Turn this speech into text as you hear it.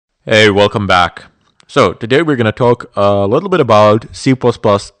Hey, welcome back. So, today we're going to talk a little bit about C++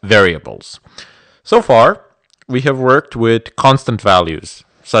 variables. So far, we have worked with constant values,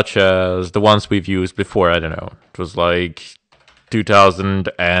 such as the ones we've used before. I don't know. It was like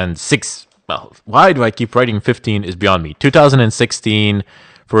 2006. Well, why do I keep writing 15 is beyond me. 2016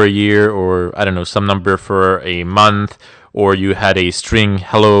 for a year, or I don't know, some number for a month, or you had a string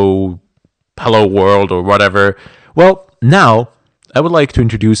hello world or whatever. Well, now I would like to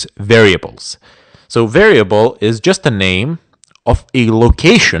introduce variables. So variable is just a name of a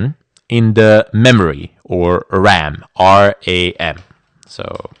location in the memory or RAM, RAM.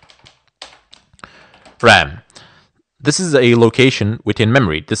 So RAM. This is a location within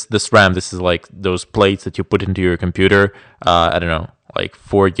memory. This RAM, this is like those plates that you put into your computer. I don't know, like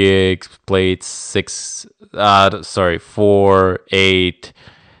 4 gigs plates, 4, 8,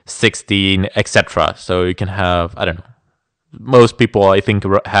 16, etc. So you can have, I don't know, most people I think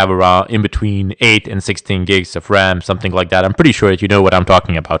have around in between 8 and 16 gigs of RAM, something like that. I'm pretty sure that you know what I'm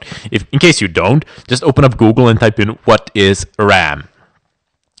talking about. If in case you don't, just open up Google and type in what is RAM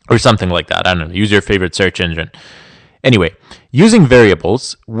or something like that. I don't know, use your favorite search engine. Anyway, using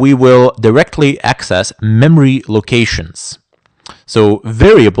variables, we will directly access memory locations. So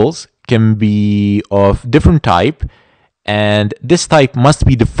variables can be of different type, and this type must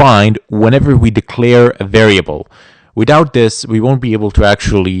be defined whenever we declare a variable. Without this, we won't be able to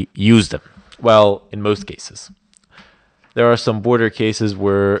actually use them. Well, in most cases. There are some border cases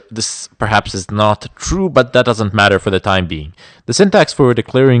where this perhaps is not true, but that doesn't matter for the time being. The syntax for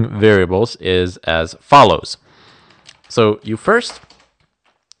declaring variables is as follows. So you first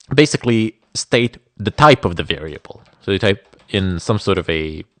basically state the type of the variable. So you type in some sort of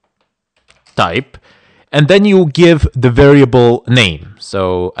a type, and then you give the variable name.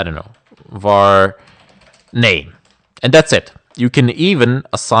 So I don't know, var name. And that's it. You can even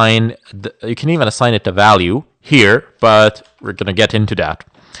assign it a value here, but we're gonna get into that.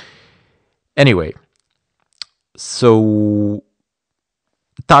 Anyway, so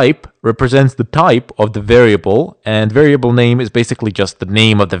type represents the type of the variable, and variable name is basically just the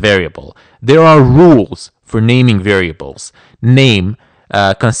name of the variable. There are rules for naming variables. Name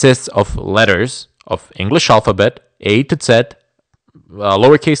consists of letters of English alphabet, A to Z,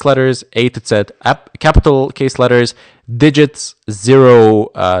 lowercase letters, A to Z, capital case letters, digits 0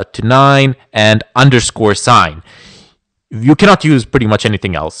 to 9, and underscore sign. You cannot use pretty much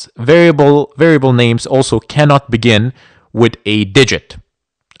anything else. Variable names also cannot begin with a digit.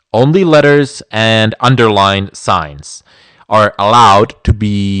 Only letters and underlined signs are allowed to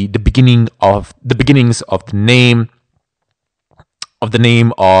be the beginnings of the name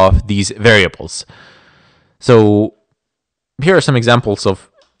of these variables. So here are some examples of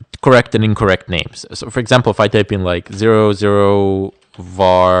correct and incorrect names. So for example, if I type in like 00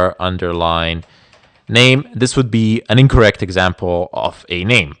 var underline name, this would be an incorrect example of a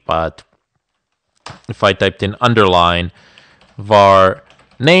name. But if I typed in underline var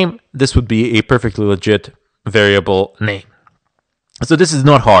name, this would be a perfectly legit variable name. So this is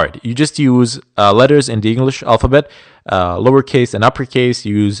not hard. You just use letters in the English alphabet, lowercase and uppercase.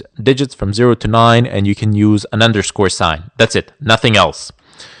 You use digits from 0 to 9, and you can use an underscore sign. That's it. Nothing else.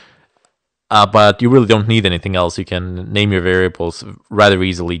 But you really don't need anything else. You can name your variables rather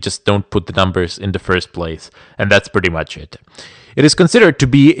easily. Just don't put the numbers in the first place. And that's pretty much it. It is considered to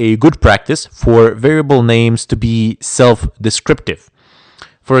be a good practice for variable names to be self-descriptive.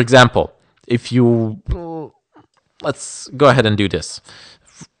 For example, if you... let's go ahead and do this.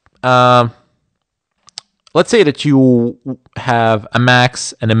 Let's say that you have a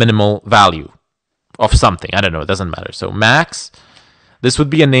max and a minimal value of something. I don't know, it doesn't matter. So max, this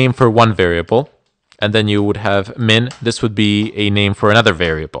would be a name for one variable. And then you would have min, this would be a name for another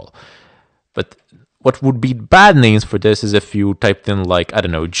variable. But what would be bad names for this is if you typed in like, I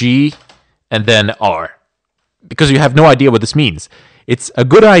don't know, G and then R. Because you have no idea what this means. It's a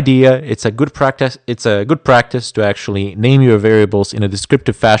good idea, it's a good practice to actually name your variables in a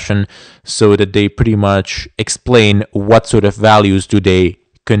descriptive fashion so that they pretty much explain what sort of values do they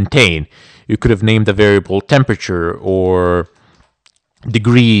contain. You could have named the variable temperature or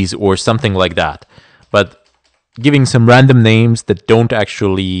degrees or something like that. But giving some random names that don't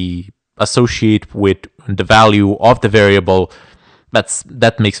actually associate with the value of the variable,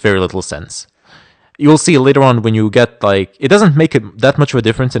 that makes very little sense. You'll see later on when you get like, it doesn't make it that much of a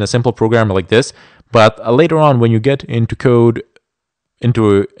difference in a simple program like this, but later on when you get into code,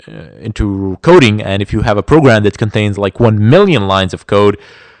 into coding, and if you have a program that contains like 1 million lines of code,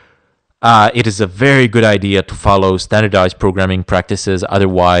 it is a very good idea to follow standardized programming practices.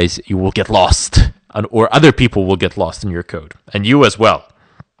 Otherwise, you will get lost, or other people will get lost in your code, and you as well.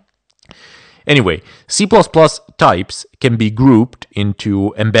 Anyway, C++ types can be grouped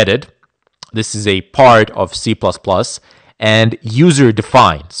into embedded. This is a part of C++, and user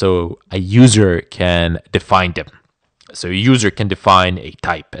defined. So a user can define them. So a user can define a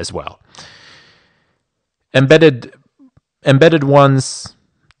type as well. Embedded ones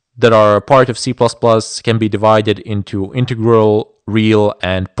that are a part of C++ can be divided into integral, real,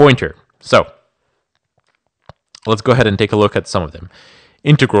 and pointer. So let's go ahead and take a look at some of them.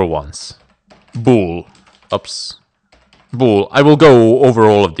 Integral ones. Bool. Bool. I will go over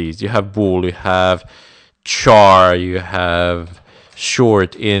all of these. You have bool, you have char, you have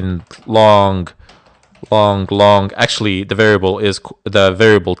short, int, long. Actually, the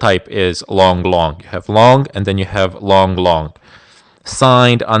variable type is long. You have long, and then you have long.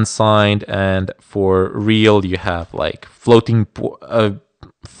 Signed, unsigned, and for real, you have like float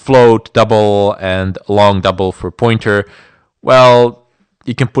double and long double for pointer. Well,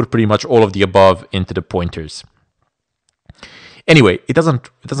 you can put pretty much all of the above into the pointers. Anyway, it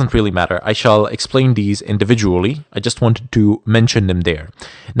doesn't really matter. I shall explain these individually. I just wanted to mention them there.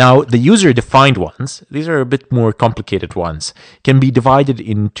 Now, the user-defined ones, these are a bit more complicated ones, can be divided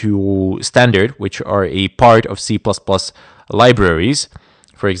into standard, which are a part of C++ libraries.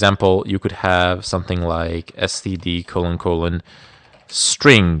 For example, you could have something like std :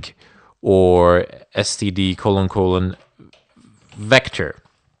 string or std : vector.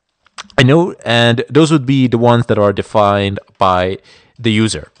 I know, and those would be the ones that are defined by the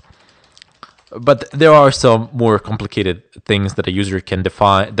user. But there are some more complicated things that a user can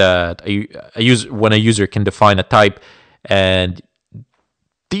define, when a user can define a type, and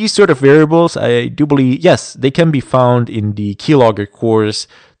these sort of variables, I do believe, yes, they can be found in the keylogger course.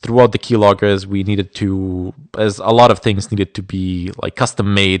 Throughout the keyloggers, as a lot of things needed to be like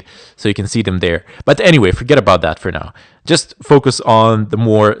custom made, so you can see them there. But anyway, forget about that for now. Just focus on the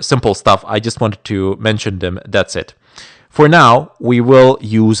more simple stuff. I just wanted to mention them. That's it. For now, we will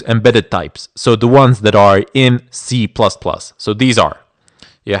use embedded types. So the ones that are in C++. So these are,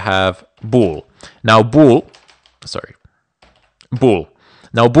 you have bool. Now bool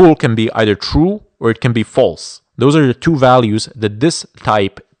can be either true or it can be false. Those are the two values that this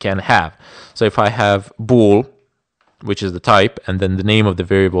type can have. So if I have bool, which is the type, and then the name of the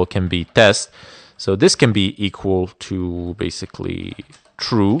variable can be test, so this can be equal to basically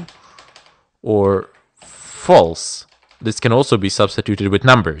true or false. This can also be substituted with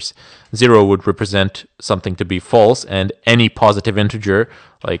numbers. 0 would represent something to be false, and any positive integer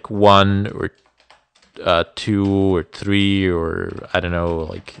like 1 or 2 or 3 or I don't know,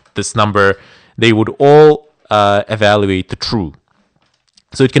 like this number, they would all evaluate to true.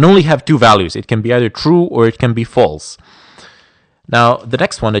 So it can only have two values. It can be either true or it can be false. Now, the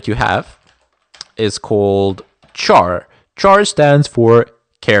next one that you have is called char. Char stands for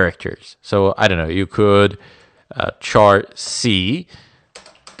characters. So I don't know, you could char C.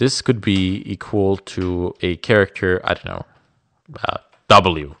 This could be equal to a character, I don't know,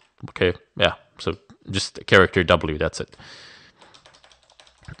 W. Okay, yeah, so just a character W, that's it.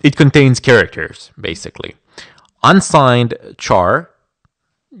 It contains characters, basically. Unsigned char,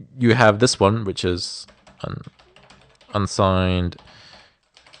 you have this one, which is unsigned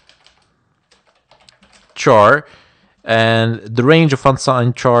char, and the range of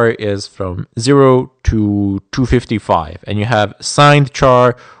unsigned char is from 0 to 255, and you have signed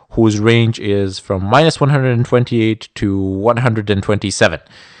char, whose range is from -128 to 127.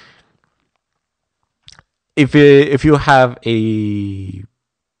 If you have a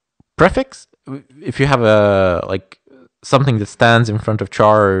prefix, if you have a like something that stands in front of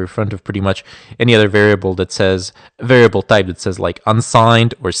char or in front of pretty much any other variable type that says like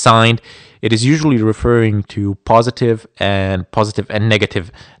unsigned or signed, it is usually referring to positive and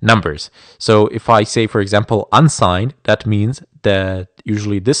negative numbers. So if I say, for example, unsigned, that means that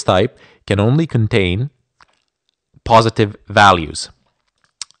usually this type can only contain positive values.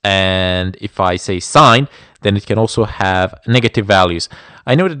 And if I say signed, then it can also have negative values.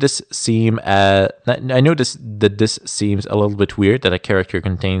 I know that this seems a little bit weird that a character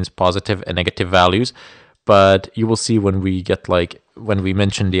contains positive and negative values, but you will see when we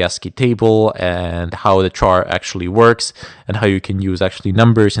mention the ASCII table and how the char actually works and how you can use actually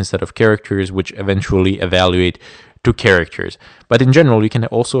numbers instead of characters, which eventually evaluate to characters. But in general, you can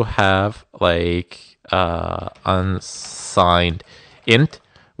also have like unsigned int,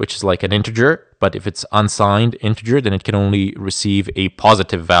 which is like an integer, but if it's unsigned integer, then it can only receive a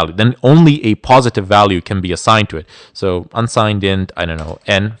positive value. Then only a positive value can be assigned to it. So unsigned int, I don't know,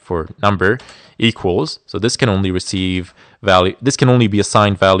 n for number equals. So this can only receive value. This can only be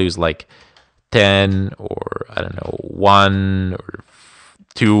assigned values like 10 or I don't know, 1 or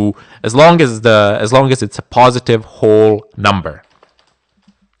to as long as it's a positive whole number.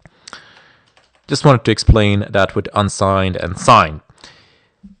 Just wanted to explain that with unsigned and signed.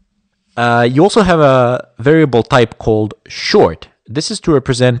 You also have a variable type called short. This is to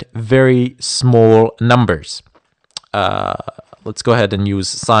represent very small numbers. Let's go ahead and use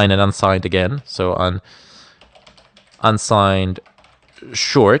signed and unsigned again. So on unsigned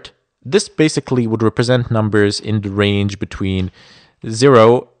short, this basically would represent numbers in the range between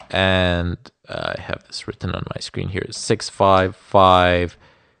 0 and I have this written on my screen here,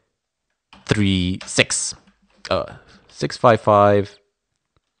 65536.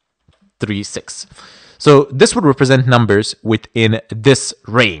 65536. So this would represent numbers within this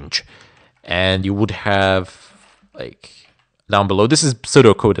range. And you would have, like, down below, this is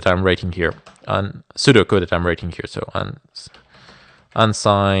pseudocode that I'm writing here. So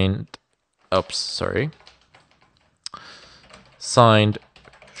unsigned, signed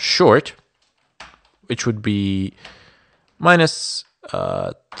short, which would be minus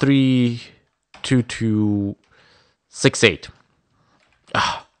 32268.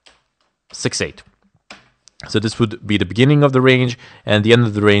 68. So this would be the beginning of the range, and the end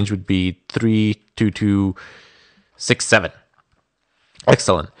of the range would be 32267.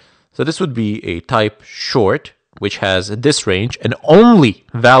 Excellent. So this would be a type short, which has this range, and only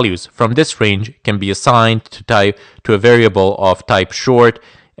values from this range can be assigned to a variable of type short,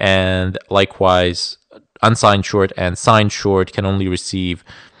 and likewise unsigned short and signed short can only receive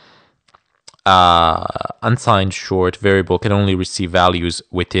unsigned short variable can only receive values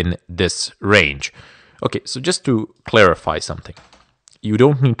within this range. Okay, so just to clarify something, you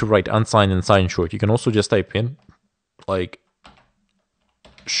don't need to write unsigned and signed short. You can also just type in like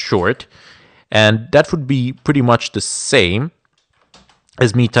short, and that would be pretty much the same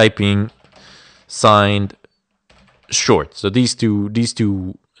as me typing signed short. So these two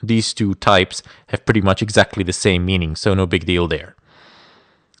types have pretty much exactly the same meaning, so no big deal there.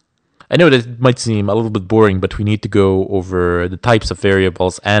 I know that it might seem a little bit boring, but we need to go over the types of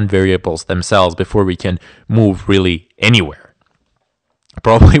variables and variables themselves before we can move really anywhere.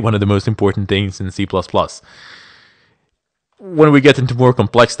 Probably one of the most important things in C++. When we get into more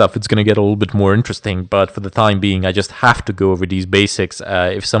complex stuff, it's going to get a little bit more interesting, but for the time being, I just have to go over these basics.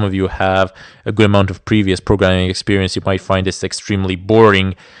 If some of you have a good amount of previous programming experience, you might find this extremely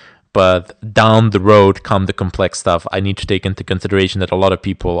boring. But down the road come the complex stuff. I need to take into consideration that a lot of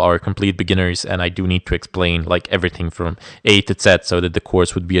people are complete beginners, and I do need to explain like everything from A to Z so that the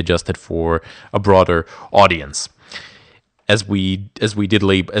course would be adjusted for a broader audience. As we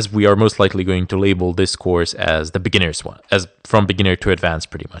are most likely going to label this course as the beginner's one, as from beginner to advanced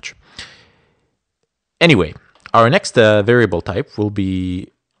pretty much. Anyway, our next variable type will be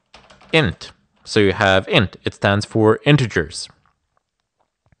int. So you have int. It stands for integers.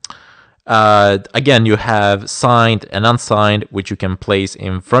 Again, you have signed and unsigned, which you can place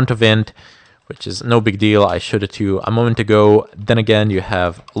in front of int, which is no big deal. I showed it to you a moment ago. Then again, you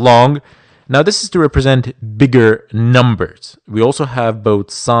have long. Now this is to represent bigger numbers. We also have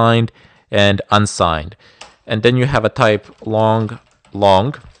both signed and unsigned. And then you have a type long.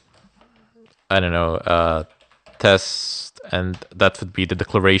 I don't know, test, and that would be the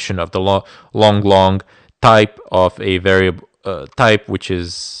declaration of the long type of a variable type, which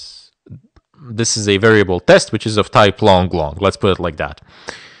is, this is a variable test, which is of type long. Let's put it like that.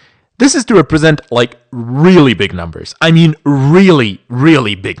 This is to represent like really big numbers. I mean, really,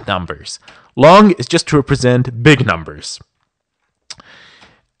 really big numbers. Long is just to represent big numbers.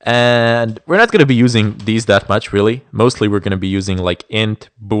 And we're not going to be using these that much, really. Mostly we're going to be using like int,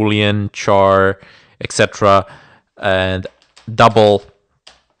 boolean, char, etc. And double.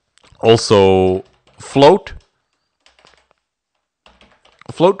 Also float.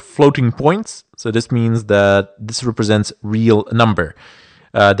 Floating points. So this means that this represents real number.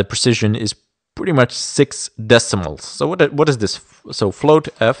 The precision is pretty much 6 decimals. So what is this? So float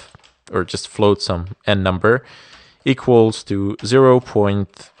f, or just float some n number, equals to 0.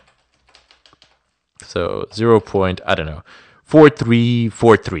 So 0. I don't know,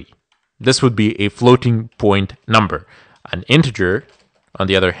 4343. This would be a floating point number. An integer, on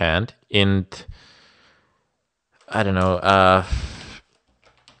the other hand, int, I don't know,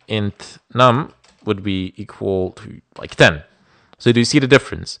 int num would be equal to like 10. So do you see the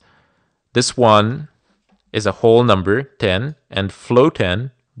difference? This one is a whole number, 10, and float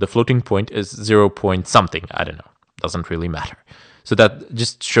 10, the floating point is 0 point something. I don't know. Doesn't really matter. So that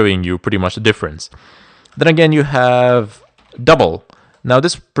just showing you pretty much the difference. Then again, you have double. Now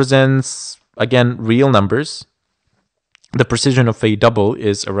this presents, again, real numbers. The precision of a double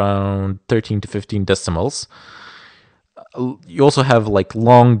is around 13 to 15 decimals. you also have like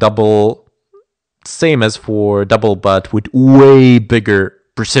long double, same as for double, but with way bigger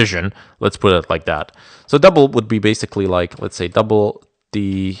precision. Let's put it like that. So double would be basically like, let's say double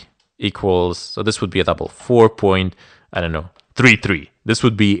D equals, so this would be a double 4.33. This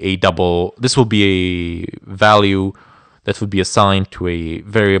would be a double, this will be a value that would be assigned to a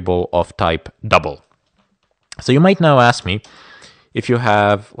variable of type double. So you might now ask me, if you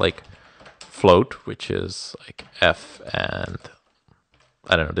have like float, which is like f, and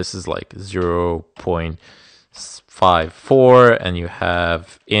I don't know, this is like 0.54, and you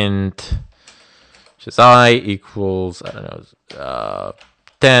have int, which is I, equals, I don't know,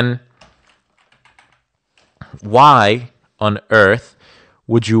 10. Why on earth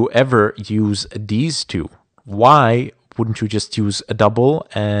would you ever use these two? Why wouldn't you just use a double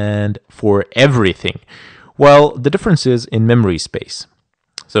and for everything? Well, the difference is in memory space.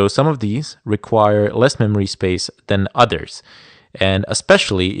 So some of these require less memory space than others. And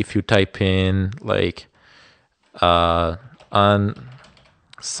especially if you type in like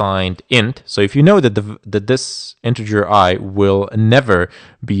unsigned int. So if you know that that this integer I will never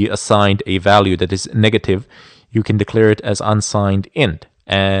be assigned a value that is negative, you can declare it as unsigned int.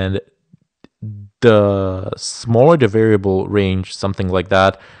 And the smaller the variable range, something like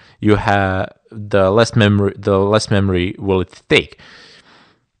that, you have, the less memory will it take.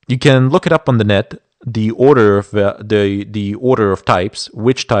 You can look it up on the net, the order of the order of types,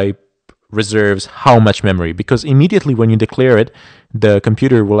 which type reserves how much memory, because immediately when you declare it, the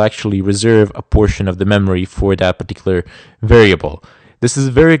computer will actually reserve a portion of the memory for that particular variable. This is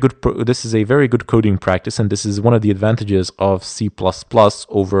very good. This is a very good coding practice, and this is one of the advantages of C++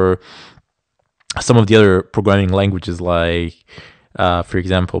 over some of the other programming languages, like for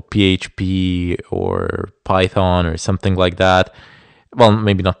example PHP or Python or something like that. Well,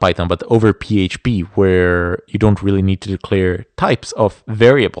 maybe not Python, but over PHP, where you don't really need to declare types of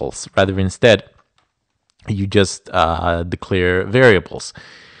variables. Rather, instead, you just declare variables.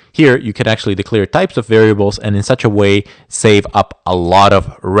 Here, you can actually declare types of variables and in such a way save up a lot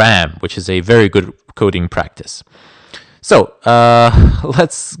of RAM, which is a very good coding practice. So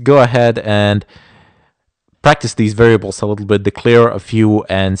let's go ahead and practice these variables a little bit, declare a few,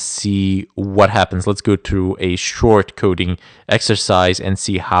 and see what happens. Let's go through a short coding exercise and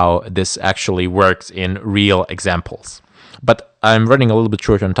see how this actually works in real examples. But I'm running a little bit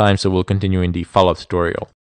short on time, so we'll continue in the follow-up tutorial.